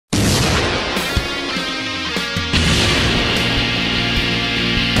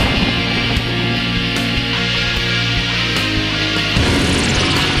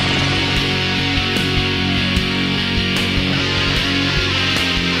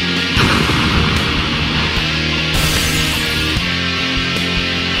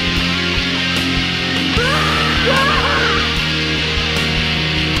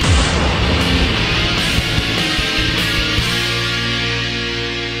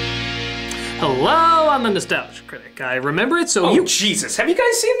Hello, I'm the Nostalgia Critic. I remember it, so Oh, Jesus, have you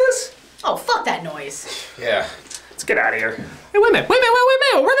guys seen this? Oh, fuck that noise. Yeah, let's get out of here. Hey, wait a minute, where the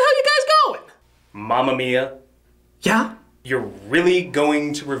hell you guys going? Mamma Mia, Yeah? you're really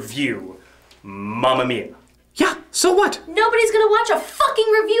going to review Mamma Mia? Yeah, so what? Nobody's gonna watch a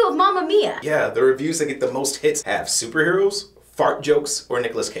fucking review of Mamma Mia. Yeah, the reviews that get the most hits have superheroes, fart jokes, or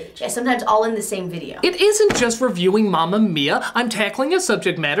Nicolas Cage. Yeah, sometimes all in the same video. It isn't just reviewing Mamma Mia. I'm tackling a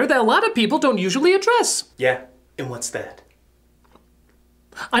subject matter that a lot of people don't usually address. Yeah, and what's that?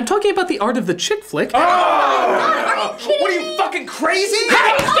 I'm talking about the art of the chick flick. God, are you kidding What are me? you, fucking crazy?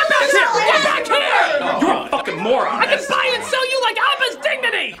 Hey, get back here! Get back here! You're a fucking moron. I can buy and sell you like Abba's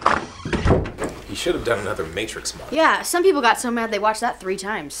dignity! He should have done another Matrix model. Yeah, some people got so mad they watched that 3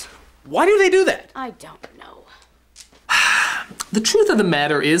 times. Why do they do that? I don't know. The truth of the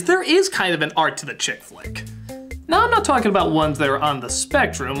matter is, there is kind of an art to the chick flick. Now, I'm not talking about ones that are on the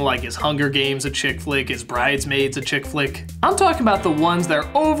spectrum, like is Hunger Games a chick flick, is Bridesmaids a chick flick? I'm talking about the ones that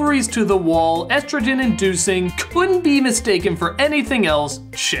are ovaries to the wall, estrogen-inducing, couldn't be mistaken for anything else,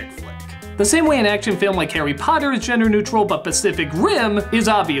 chick flick. The same way an action film like Harry Potter is gender neutral, but Pacific Rim is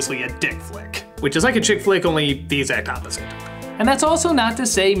obviously a dick flick. Which is like a chick flick, only the exact opposite. And that's also not to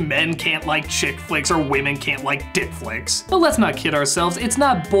say men can't like chick flicks or women can't like dick flicks. But let's not kid ourselves, it's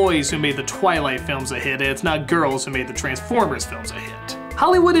not boys who made the Twilight films a hit, and it's not girls who made the Transformers films a hit.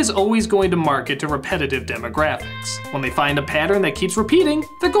 Hollywood is always going to market to repetitive demographics. When they find a pattern that keeps repeating,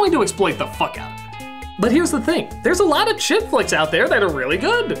 they're going to exploit the fuck out of it. But here's the thing, there's a lot of chick flicks out there that are really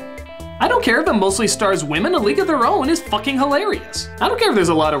good. I don't care if it mostly stars women, A League of Their Own is fucking hilarious. I don't care if there's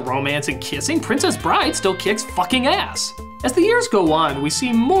a lot of romance and kissing, Princess Bride still kicks fucking ass. As the years go on, we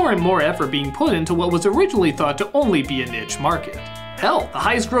see more and more effort being put into what was originally thought to only be a niche market. Hell, the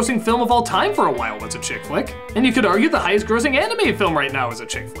highest grossing film of all time for a while was a chick flick. And you could argue the highest grossing animated film right now is a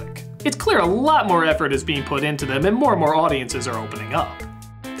chick flick. It's clear a lot more effort is being put into them and more audiences are opening up.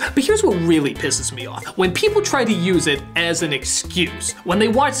 But here's what really pisses me off. When people try to use it as an excuse. When they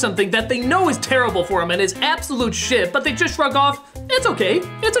watch something that they know is terrible for them and is absolute shit, but they just shrug off, it's okay,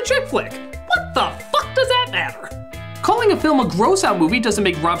 it's a chick flick. What the fuck does that matter? Calling a film a gross-out movie doesn't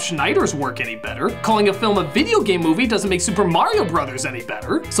make Rob Schneider's work any better. Calling a film a video game movie doesn't make Super Mario Brothers any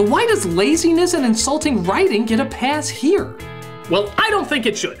better. So why does laziness and insulting writing get a pass here? Well, I don't think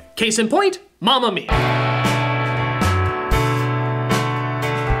it should. Case in point, Mamma Mia.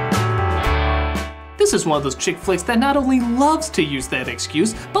 This is one of those chick flicks that not only loves to use that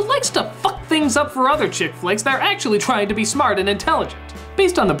excuse, but likes to fuck things up for other chick flicks that are actually trying to be smart and intelligent.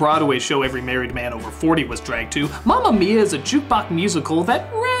 Based on the Broadway show every married man over 40 was dragged to, Mamma Mia is a jukebox musical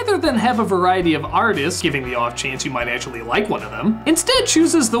that, rather than have a variety of artists, giving the off chance you might actually like one of them, instead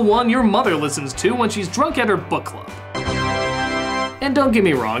chooses the one your mother listens to when she's drunk at her book club. And don't get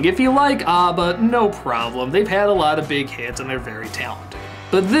me wrong, if you like ABBA, no problem, they've had a lot of big hits and they're very talented.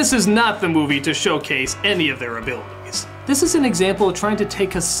 But this is not the movie to showcase any of their abilities. This is an example of trying to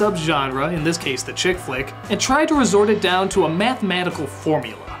take a subgenre, in this case the chick flick, and try to resort it down to a mathematical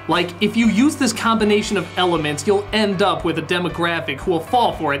formula. Like, if you use this combination of elements, you'll end up with a demographic who will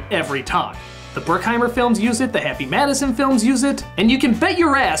fall for it every time. The Bruckheimer films use it, the Happy Madison films use it, and you can bet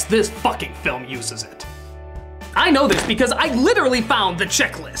your ass this fucking film uses it. I know this because I literally found the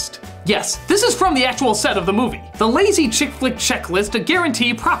checklist. Yes, this is from the actual set of the movie. The lazy chick flick checklist to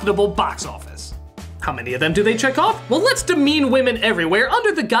guarantee profitable box office. How many of them do they check off? Well, let's demean women everywhere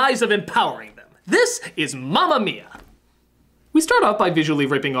under the guise of empowering them. This is Mamma Mia. We start off by visually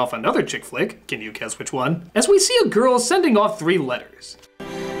ripping off another chick flick, can you guess which one? As we see a girl sending off 3 letters.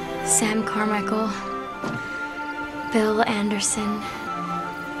 Sam Carmichael, Bill Anderson,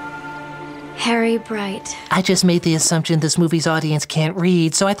 Harry Bright. I just made the assumption this movie's audience can't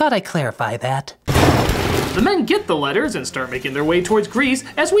read, so I thought I'd clarify that. The men get the letters and start making their way towards Greece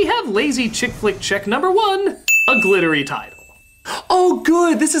as we have lazy chick flick check number 1, a glittery title. Oh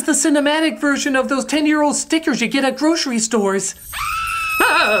good, this is the cinematic version of those 10-year-old stickers you get at grocery stores.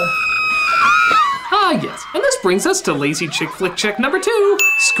 Yes, and this brings us to lazy chick flick check number 2,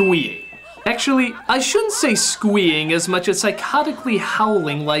 squeeing. Actually, I shouldn't say squeeing as much as psychotically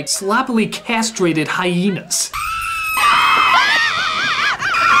howling like sloppily castrated hyenas.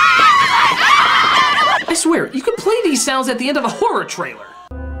 I swear, you could play these sounds at the end of a horror trailer.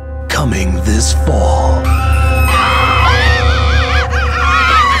 Coming this fall.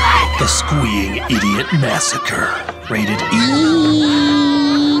 The Squeeing Idiot Massacre. Rated E.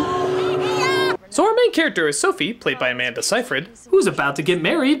 So our main character is Sophie, played by Amanda Seyfried, who's about to get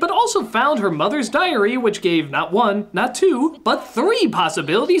married, but also found her mother's diary, which gave not 1, not 2, but 3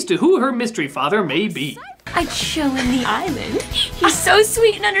 possibilities to who her mystery father may be. I'd show him the island. He's so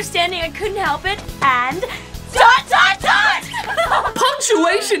sweet and understanding, I couldn't help it. And dot, dot, dot!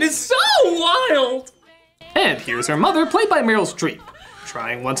 Punctuation is so wild! And here's her mother, played by Meryl Streep,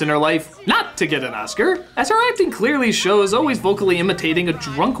 trying once in her life not to get an Oscar, as her acting clearly shows, always vocally imitating a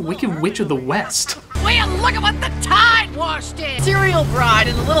drunk wicked witch of the West. Well, look at what the tide washed in! Cereal Bride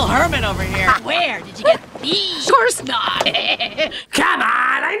and the little hermit over here. Where did you get these? Of course not! Come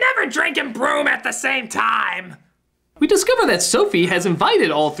on, I never drank and broom at the same time! We discover that Sophie has invited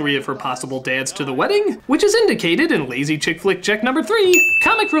all three of her possible dads to the wedding, which is indicated in Lazy Chick Flick check number 3,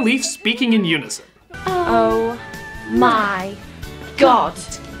 comic relief speaking in unison. Oh my God.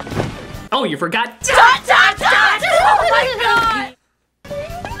 Oh, you forgot. Dot, dot, dot! Oh my God!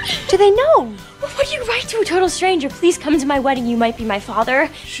 Do they know? What do you write to a total stranger? Please come to my wedding, you might be my father.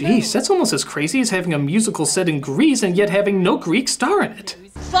 Jeez, that's almost as crazy as having a musical set in Greece and yet having no Greek star in it.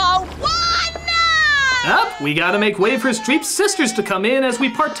 For one night! Up, we gotta make way for Streep's sisters to come in as we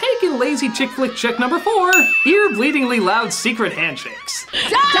partake in Lazy Chick Flick check number 4, ear-bleedingly loud secret handshakes.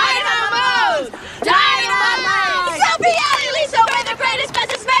 Dynamos! Dynamos! Sophie and Lisa, we're the greatest,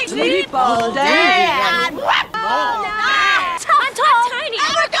 bestest mates! Sleep all day and whip all night! I'm tiny.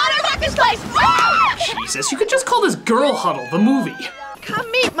 And we're gonna rock this place! Jesus, you could just call this Girl Huddle, the movie. Come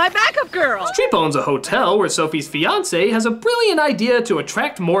meet my backup girl! Streep owns a hotel where Sophie's fiancé has a brilliant idea to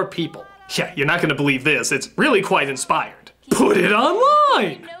attract more people. Yeah, you're not gonna believe this, it's really quite inspired. Put it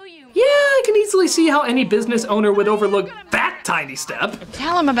online! Yeah, I can easily see how any business owner would overlook that tiny step.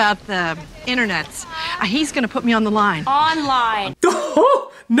 Tell him about the internet. He's gonna put me on the line. Online.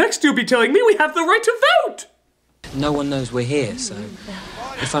 Oh, next you'll be telling me we have the right to vote! No one knows we're here, so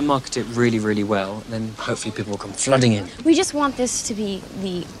if I market it really, really well, then hopefully people will come flooding in. We just want this to be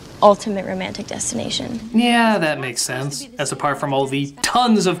the ultimate romantic destination. Yeah, that makes sense. As apart from all the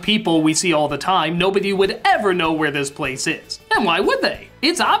tons of people we see all the time, nobody would ever know where this place is. And why would they?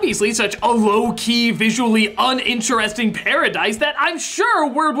 It's obviously such a low-key, visually uninteresting paradise that I'm sure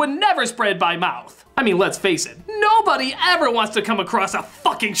word would never spread by mouth. I mean, let's face it, nobody ever wants to come across a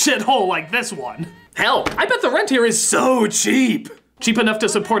fucking shithole like this one. Hell, I bet the rent here is so cheap. Cheap enough to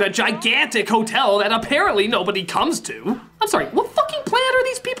support a gigantic hotel that apparently nobody comes to. I'm sorry, what fucking planet are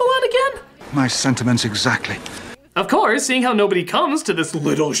these people on again? My sentiments exactly. Of course, seeing how nobody comes to this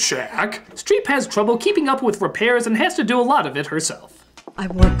little shack, Streep has trouble keeping up with repairs and has to do a lot of it herself. I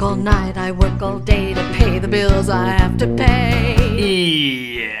work all night, I work all day to pay the bills I have to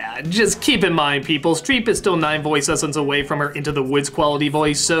pay. Yeah, just keep in mind, people, Streep is still 9 voice lessons away from her Into the Woods quality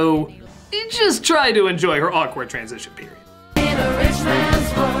voice, so just try to enjoy her awkward transition period.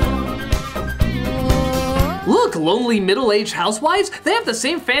 Look, lonely middle-aged housewives, they have the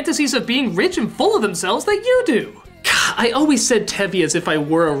same fantasies of being rich and full of themselves that you do. God, I always said Tevia's If I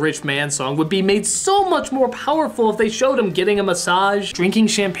Were a Rich Man song would be made so much more powerful if they showed him getting a massage, drinking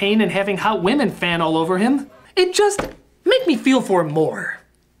champagne, and having hot women fan all over him. It just make me feel for him more.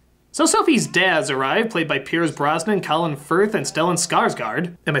 So Sophie's dads arrive, played by Pierce Brosnan, Colin Firth, and Stellan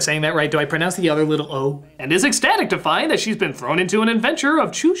Skarsgård. Am I saying that right? Do I pronounce the other little O? And is ecstatic to find that she's been thrown into an adventure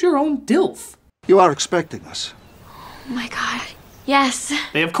of choose your own DILF. You are expecting us. Oh my God, yes.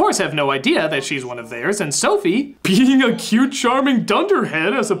 They of course have no idea that she's one of theirs, and Sophie, being a cute, charming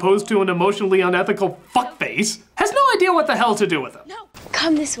dunderhead as opposed to an emotionally unethical fuckface, has no idea what the hell to do with them. No.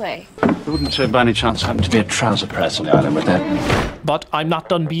 Come this way. There wouldn't say by any chance happen to be a trouser press on the island, would there? But I'm not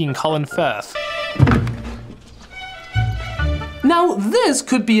done being Colin Firth. Now this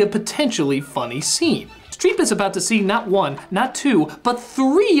could be a potentially funny scene. Streep is about to see not 1, not 2, but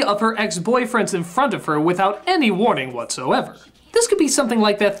 3 of her ex-boyfriends in front of her without any warning whatsoever. This could be something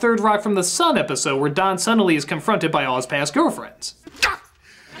like that Third Rock from the Sun episode where Don suddenly is confronted by all his past girlfriends.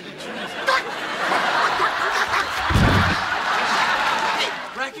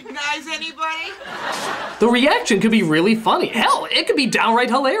 Recognize anybody? The reaction could be really funny. Hell, it could be downright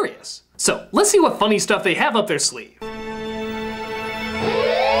hilarious. So, let's see what funny stuff they have up their sleeve.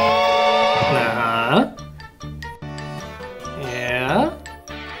 Yeah.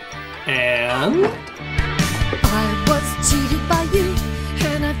 And? I was cheated by you,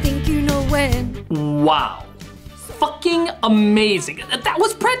 and I think you know when. Wow. Fucking amazing. That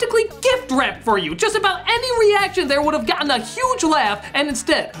was practically gift wrap for you. Just about any reaction there would have gotten a huge laugh, and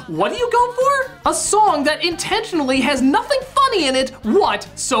instead, what do you go for? A song that intentionally has nothing funny in it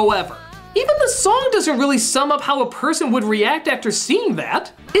whatsoever. Even the song doesn't really sum up how a person would react after seeing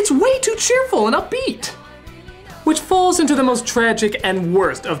that. It's way too cheerful and upbeat. Which falls into the most tragic and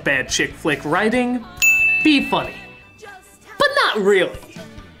worst of bad chick flick writing, be funny. But not really.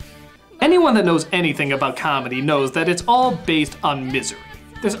 Anyone that knows anything about comedy knows that it's all based on misery.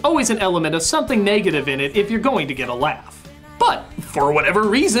 There's always an element of something negative in it if you're going to get a laugh. But, for whatever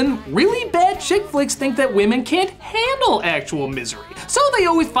reason, really bad chick flicks think that women can't handle actual misery, so they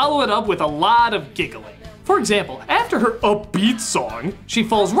always follow it up with a lot of giggling. For example, after her upbeat song, she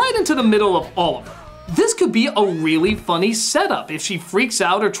falls right into the middle of all of them. This could be a really funny setup if she freaks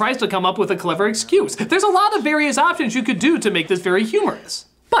out or tries to come up with a clever excuse. There's a lot of various options you could do to make this very humorous.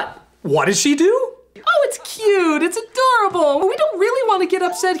 But, what does she do? Oh, it's cute, it's adorable. We don't really want to get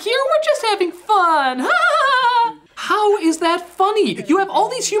upset here, we're just having fun. How is that funny? You have all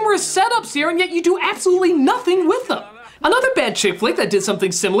these humorous setups here and yet you do absolutely nothing with them. Another bad chick flick that did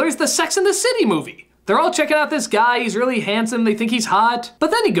something similar is the Sex and the City movie. They're all checking out this guy, he's really handsome, they think he's hot,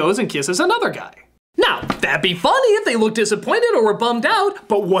 but then he goes and kisses another guy. Now, that'd be funny if they looked disappointed or were bummed out,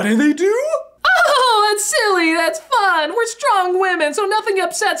 but what do they do? Oh, that's silly, that's fun. We're strong women, so nothing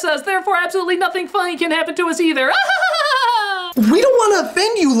upsets us, therefore absolutely nothing funny can happen to us either. We don't want to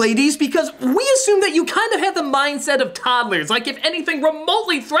offend you ladies because we assume that you kind of have the mindset of toddlers. Like if anything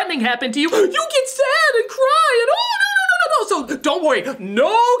remotely threatening happened to you, you get sad and cry and oh no. So don't worry,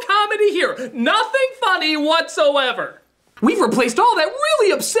 no comedy here. Nothing funny whatsoever. We've replaced all that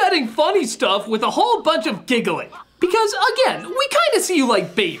really upsetting funny stuff with a whole bunch of giggling. Because again, we kind of see you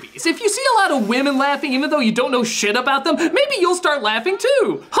like babies. If you see a lot of women laughing even though you don't know shit about them, maybe you'll start laughing too.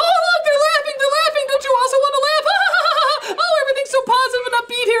 Oh look, they're laughing, don't you also want to laugh? Oh, everything's so positive and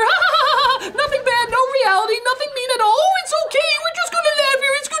upbeat here. Nothing bad, no reality, nothing mean at all. Oh, it's okay, we're just gonna laugh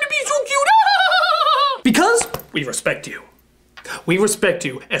here, it's gonna be so cute. Because we respect you. We respect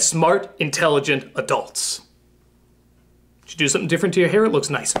you as smart, intelligent adults. Did you do something different to your hair? It looks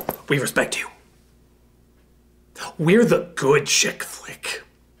nice. We respect you. We're the good chick flick.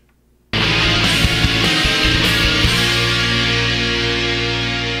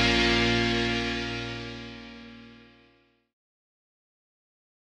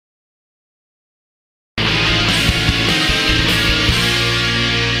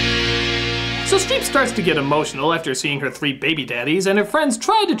 So Streep starts to get emotional after seeing her 3 baby daddies, and her friends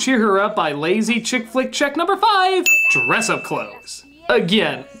try to cheer her up by lazy chick flick check number 5, dress up clothes.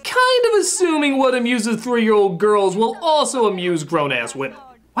 Again, kind of assuming what amuses 3-year-old girls will also amuse grown-ass women.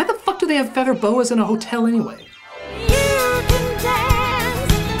 Why the fuck do they have feather boas in a hotel anyway?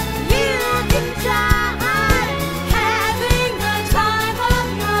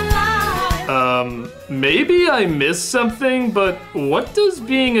 Maybe I missed something, but what does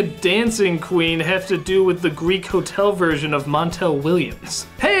being a dancing queen have to do with the Greek hotel version of Montel Williams?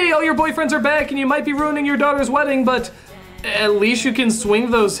 Hey, all your boyfriends are back and you might be ruining your daughter's wedding, but at least you can swing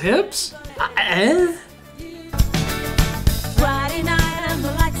those hips?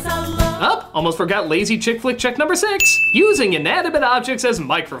 Oh, almost forgot lazy chick flick check number 6, using inanimate objects as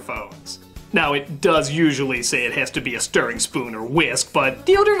microphones. Now, it does usually say it has to be a stirring spoon or whisk, but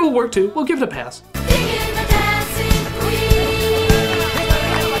deodorant will work too. We'll give it a pass.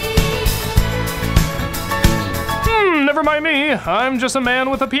 Never mind me. I'm just a man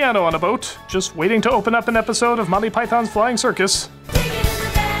with a piano on a boat, just waiting to open up an episode of Monty Python's Flying Circus.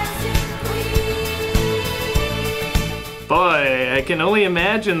 Boy, I can only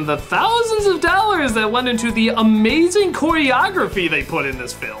imagine the thousands of dollars that went into the amazing choreography they put in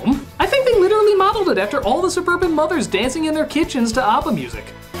this film. I think they literally modeled it after all the suburban mothers dancing in their kitchens to ABBA music.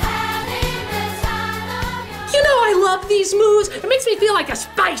 You know I love these moves. It makes me feel like a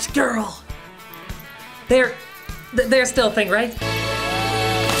Spice Girl. They're still a thing, right?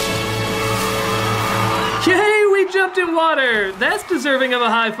 Yay, we jumped in water. That's deserving of a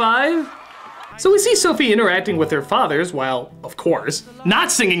high five. So we see Sophie interacting with her fathers while, of course,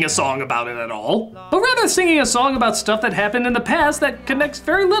 not singing a song about it at all, but rather singing a song about stuff that happened in the past that connects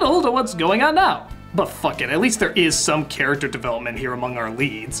very little to what's going on now. But fuck it, at least there is some character development here among our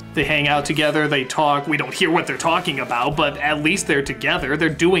leads. They hang out together, they talk, we don't hear what they're talking about, but at least they're together, they're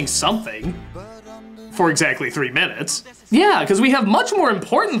doing something. For exactly 3 minutes. Yeah, because we have much more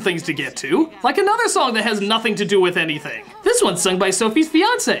important things to get to, like another song that has nothing to do with anything. This one's sung by Sophie's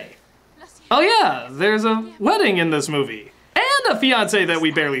fiancé. Oh yeah, there's a wedding in this movie. And a fiancé that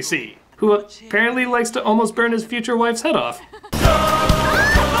we barely see, who apparently likes to almost burn his future wife's head off.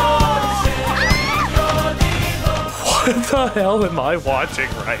 What the hell am I watching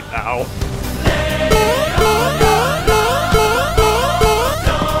right now?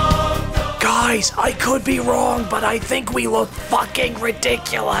 Guys, I could be wrong, but I think we look fucking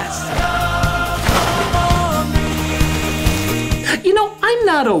ridiculous. You know, I'm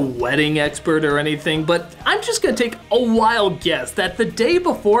not a wedding expert or anything, but I'm just gonna take a wild guess that the day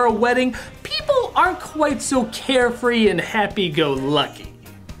before a wedding, people aren't quite so carefree and happy-go-lucky.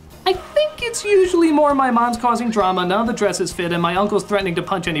 I I think it's usually more my mom's causing drama, none of the dresses fit, and my uncle's threatening to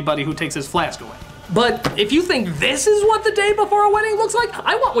punch anybody who takes his flask away. But if you think this is what the day before a wedding looks like,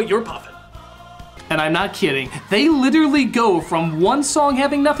 I want what you're puffing. And I'm not kidding, they literally go from one song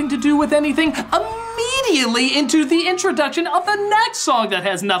having nothing to do with anything immediately into the introduction of the next song that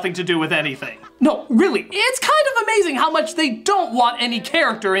has nothing to do with anything. No, really, it's kind of amazing how much they don't want any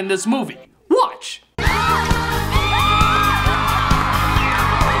character in this movie. Watch.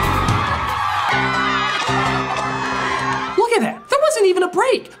 Look at that, there wasn't even a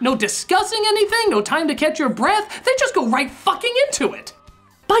break. No discussing anything, no time to catch your breath. They just go right fucking into it.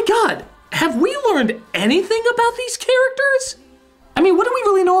 By God, have we learned anything about these characters? I mean, what do we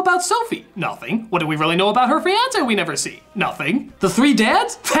really know about Sophie? Nothing. What do we really know about her fiance we never see? Nothing. The three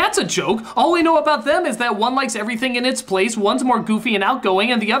dads? That's a joke. All we know about them is that one likes everything in its place, one's more goofy and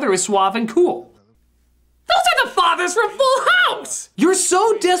outgoing, and the other is suave and cool. Those are the fathers from Full House! You're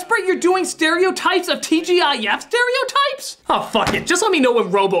so desperate you're doing stereotypes of TGIF stereotypes? Oh, fuck it. Just let me know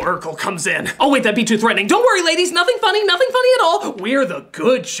when Robo Urkel comes in. Oh, wait, that'd be too threatening. Don't worry, ladies. Nothing funny at all. We're the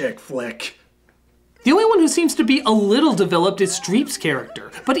good chick flick. The only one who seems to be a little developed is Streep's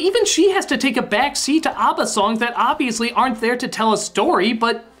character. But even she has to take a back seat to ABBA songs that obviously aren't there to tell a story,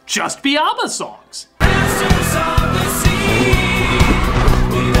 but just be ABBA songs.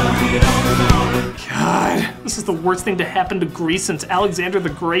 God, this is the worst thing to happen to Greece since Alexander the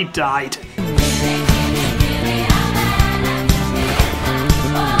Great died.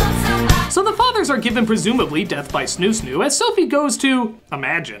 So the fathers are given presumably death by snoo snoo as Sophie goes to,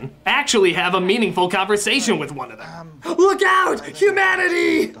 imagine, actually have a meaningful conversation with one of them. Look out,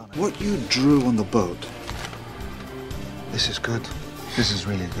 humanity! What you drew on the boat, this is good. This is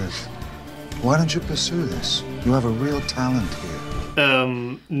really good. Why don't you pursue this? You have a real talent here.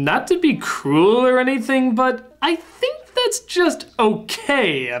 Not to be cruel or anything, but I think that's just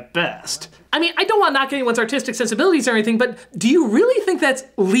okay at best. I mean, I don't want to knock anyone's artistic sensibilities or anything, but do you really think that's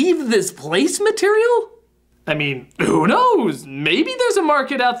leave this place material? I mean, who knows? Maybe there's a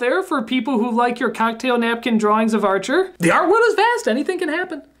market out there for people who like your cocktail napkin drawings of Archer. The art world is vast, anything can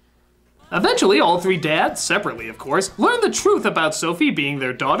happen. Eventually, all three dads, separately of course, learn the truth about Sophie being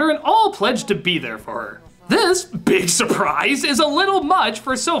their daughter and all pledge to be there for her. This, big surprise, is a little much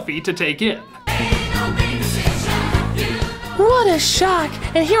for Sophie to take in. What a shock!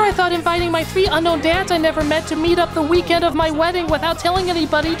 And here I thought inviting my 3 unknown dads I never met to meet up the weekend of my wedding without telling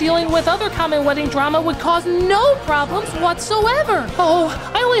anybody dealing with other common wedding drama would cause no problems whatsoever. Oh,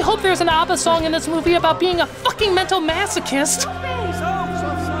 I only hope there's an ABBA song in this movie about being a fucking mental masochist.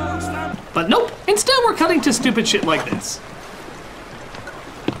 But nope, instead we're cutting to stupid shit like this.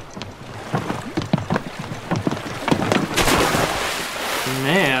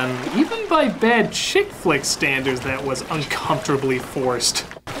 Man, even by bad chick flick standards, that was uncomfortably forced.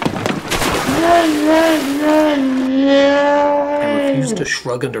 I refuse to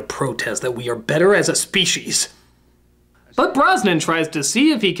shrug under protest that we are better as a species. But Brosnan tries to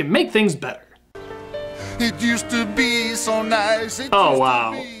see if he can make things better. It used to be so nice. Oh,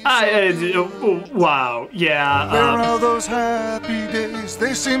 wow. Wow, yeah. Where are those happy days?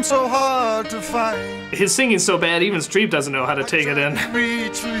 They seem so hard to find. His singing's so bad, even Streep doesn't know how to take it in.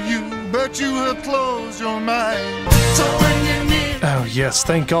 Reach for you, but you have closed your mind. So when you need... Oh, yes,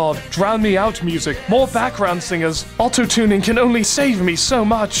 thank God. Drown me out music. More background singers. Auto-tuning can only save me so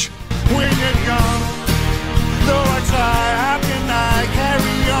much. When you're gone, though I try, how can I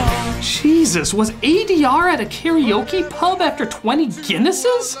carry on? Jesus, was ADR at a karaoke pub after 20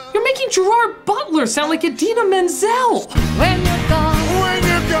 Guinnesses? You're making Gerard Butler sound like Idina Menzel. When you're gone,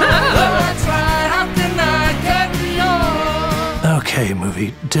 though I try, how can I carry on? Okay,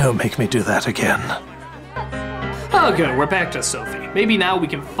 movie, don't make me do that again. Okay, we're back to Sophie. Maybe now we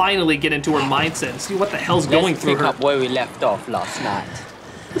can finally get into her mindset and see what the hell's going through her. Let's pick up where we left off last night.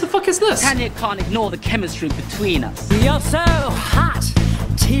 What the fuck is this? Tanya can't ignore the chemistry between us. You're so hot,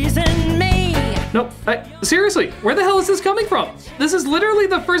 teasing me. Nope. Seriously, where the hell is this coming from? This is literally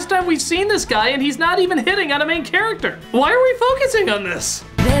the first time we've seen this guy and he's not even hitting on a main character. Why are we focusing on this?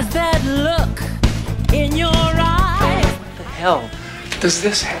 There's that look in your eyes. What the hell does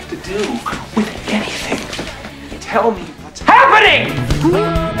this have to do with anything? Tell me what's happening!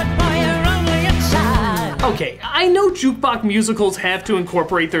 Okay, I know jukebox musicals have to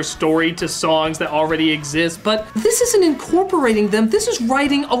incorporate their story to songs that already exist, but this isn't incorporating them, this is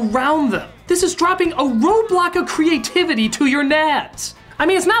writing around them. This is dropping a roadblock of creativity to your nads. I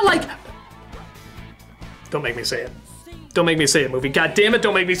mean, it's not like... Don't make me say it. Don't make me say it, movie. God damn it,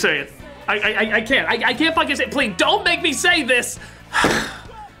 don't make me say it. I can't. I can't fucking say it. Please, don't make me say this.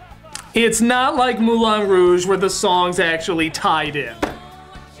 It's not like Moulin Rouge where the song's actually tied in.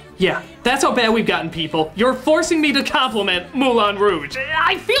 Yeah, that's how bad we've gotten, people. You're forcing me to compliment Moulin Rouge.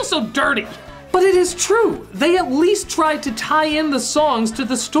 I feel so dirty. But it is true. They at least tried to tie in the songs to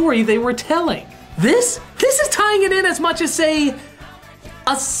the story they were telling. This is tying it in as much as, say,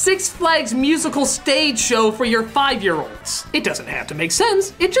 a Six Flags musical stage show for your 5-year-olds. It doesn't have to make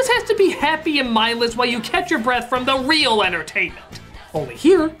sense. It just has to be happy and mindless while you catch your breath from the real entertainment. Only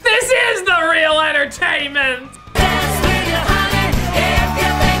here, this is the real entertainment!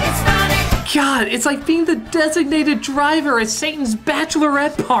 God, it's like being the designated driver at Satan's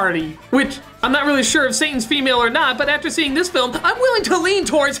bachelorette party. Which, I'm not really sure if Satan's female or not, but after seeing this film, I'm willing to lean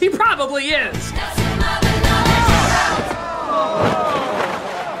towards he probably is.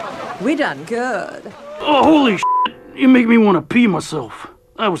 We done good. Oh, holy shit. You make me want to pee myself.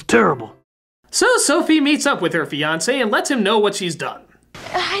 That was terrible. So Sophie meets up with her fiance and lets him know what she's done.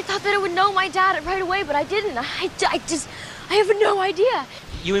 I thought that I would know my dad right away, but I didn't. I have no idea.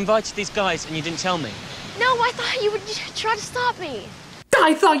 You invited these guys and you didn't tell me. No, I thought you would try to stop me.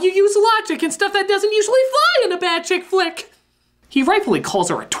 I thought you used logic and stuff that doesn't usually fly in a bad chick flick. He rightfully calls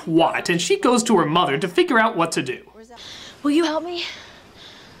her a twat, and she goes to her mother to figure out what to do. Will you help me?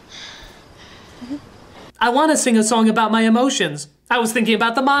 I want to sing a song about my emotions. I was thinking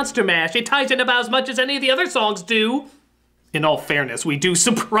about the Monster Mash. It ties in about as much as any of the other songs do. In all fairness, we do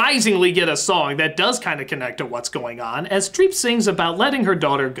surprisingly get a song that does kind of connect to what's going on, as Streep sings about letting her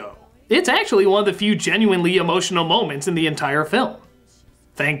daughter go. It's actually one of the few genuinely emotional moments in the entire film.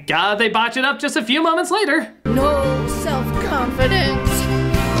 Thank God they botch it up just a few moments later. No self-confidence,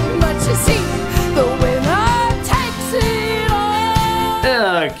 but you see, the winner takes it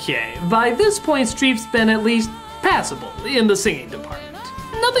all. Okay, by this point Streep's been at least passable in the singing department.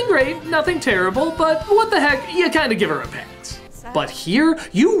 Nothing great, nothing terrible, but what the heck, you kind of give her a pass. But here,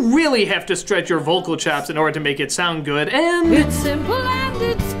 you really have to stretch your vocal chops in order to make it sound good, and... It's simple and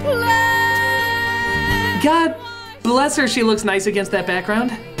it's plain. God bless her, she looks nice against that background.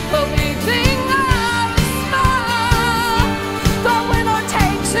 The big thing of the smile, the winner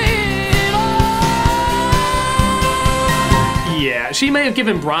takes it all. Yeah, she may have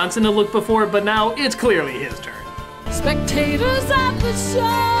given Bronson a look before, but now it's clearly his turn. Spectators at the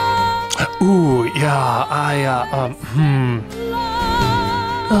show. Ooh, yeah,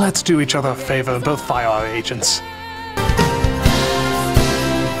 let's do each other a favor and both fire our agents.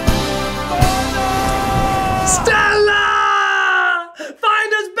 Stella!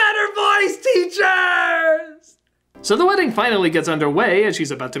 Find us better voice teachers! So the wedding finally gets underway as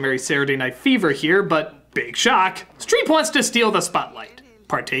she's about to marry Saturday Night Fever here, but big shock, Streep wants to steal the spotlight,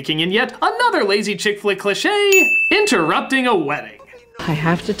 partaking in yet another lazy chick flick cliche, interrupting a wedding. I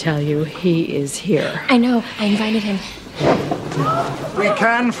have to tell you, he is here. I know, I invited him. We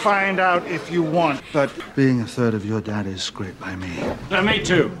can find out if you want, but being a third of your dad is great by me. Me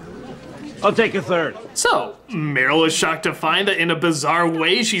too. I'll take a third. So, Meryl is shocked to find that in a bizarre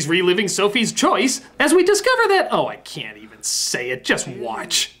way she's reliving Sophie's choice, as we discover that, oh, I can't even say it, just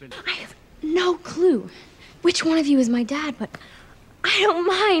watch. I have no clue which one of you is my dad, but I don't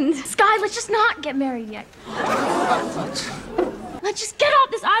mind. Sky, let's just not get married yet. Let's just get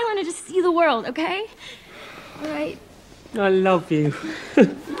off this island and just see the world, okay? All right. I love you.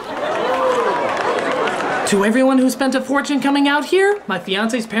 To everyone who spent a fortune coming out here, my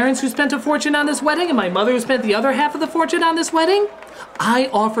fiance's parents who spent a fortune on this wedding, and my mother who spent the other half of the fortune on this wedding, I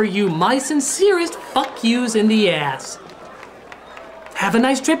offer you my sincerest fuck yous in the ass. Have a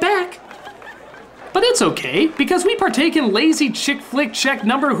nice trip back. But it's okay, because we partake in lazy chick flick check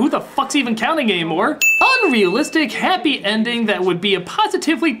number who the fuck's even counting anymore. Unrealistic happy ending that would be a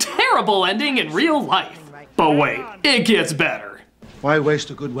positively terrible ending in real life. But wait, it gets better. Why waste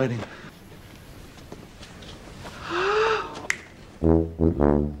a good wedding?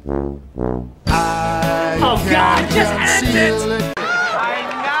 Oh God, just end it! I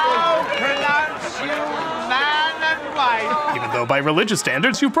now pronounce you man and wife. Even though by religious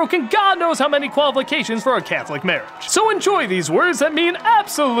standards you've broken God knows how many qualifications for a Catholic marriage. So enjoy these words that mean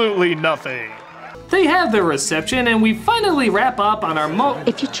absolutely nothing. They have their reception and we finally wrap up on our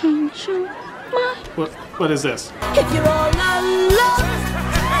If you change your mind. What is this? If you're all alone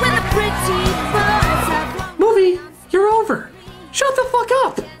when the pretty birds have Movie, you're over. Shut the fuck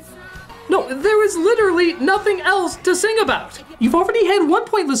up. No, there is literally nothing else to sing about. You've already had one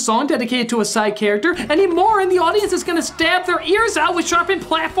pointless song dedicated to a side character, and more in the audience is gonna stab their ears out with sharpened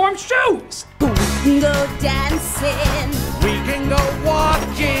platform shoes. We can go dancing. We can go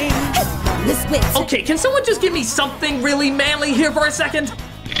walking. Okay, can someone just give me something really manly here for a second?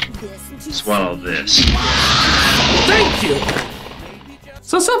 Swallow this. Thank you.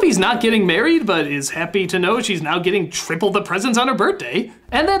 So Sophie's not getting married, but is happy to know she's now getting triple the presents on her birthday.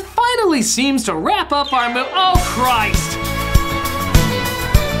 And that finally seems to wrap up our Oh Christ!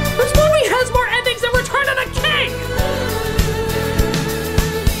 This movie has more endings than Return of the King!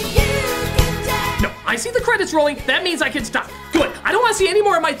 No, I see the credits rolling, that means I can stop. Good, I don't want to see any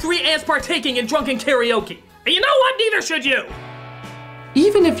more of my 3 aunts partaking in drunken karaoke. And you know what, neither should you!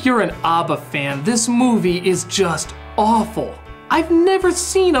 Even if you're an ABBA fan, this movie is just awful. I've never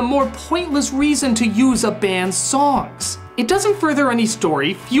seen a more pointless reason to use a band's songs. It doesn't further any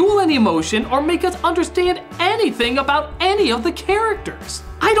story, fuel any emotion, or make us understand anything about any of the characters.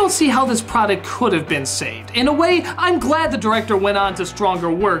 I don't see how this product could have been saved. In a way, I'm glad the director went on to stronger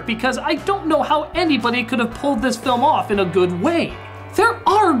work because I don't know how anybody could have pulled this film off in a good way. There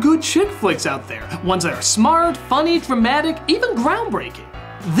are good chick flicks out there, ones that are smart, funny, dramatic, even groundbreaking.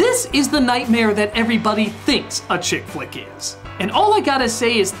 This is the nightmare that everybody thinks a chick flick is. And all I gotta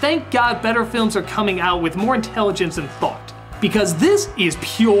say is thank God better films are coming out with more intelligence and thought, because this is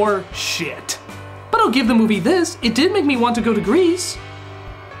pure shit. But I'll give the movie this, it did make me want to go to Greece.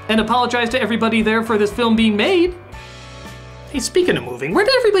 And apologize to everybody there for this film being made. Hey, speaking of moving, where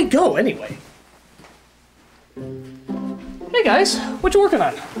did everybody go anyway? Hey guys, what you working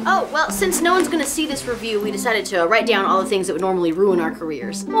on? Oh, well, since no one's gonna see this review, we decided to write down all the things that would normally ruin our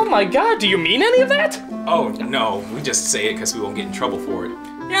careers. Oh my God, do you mean any of that? Oh, no, we just say it because we won't get in trouble for it.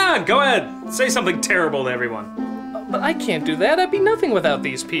 Yeah, go ahead. Say something terrible to everyone. But I can't do that, I'd be nothing without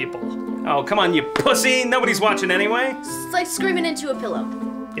these people. Oh, come on, you pussy. Nobody's watching anyway. It's like screaming into a pillow.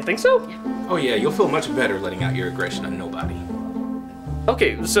 You think so? Yeah. Oh yeah, you'll feel much better letting out your aggression on nobody.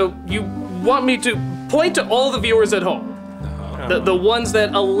 Okay, so you want me to point to all the viewers at home? The ones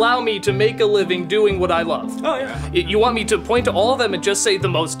that allow me to make a living doing what I love. Oh, yeah. You want me to point to all of them and just say the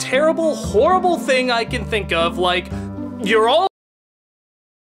most terrible, horrible thing I can think of, like, you're all...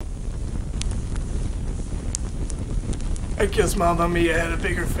 I guess Mamma Mia had a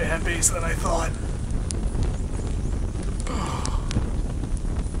bigger fan base than I thought.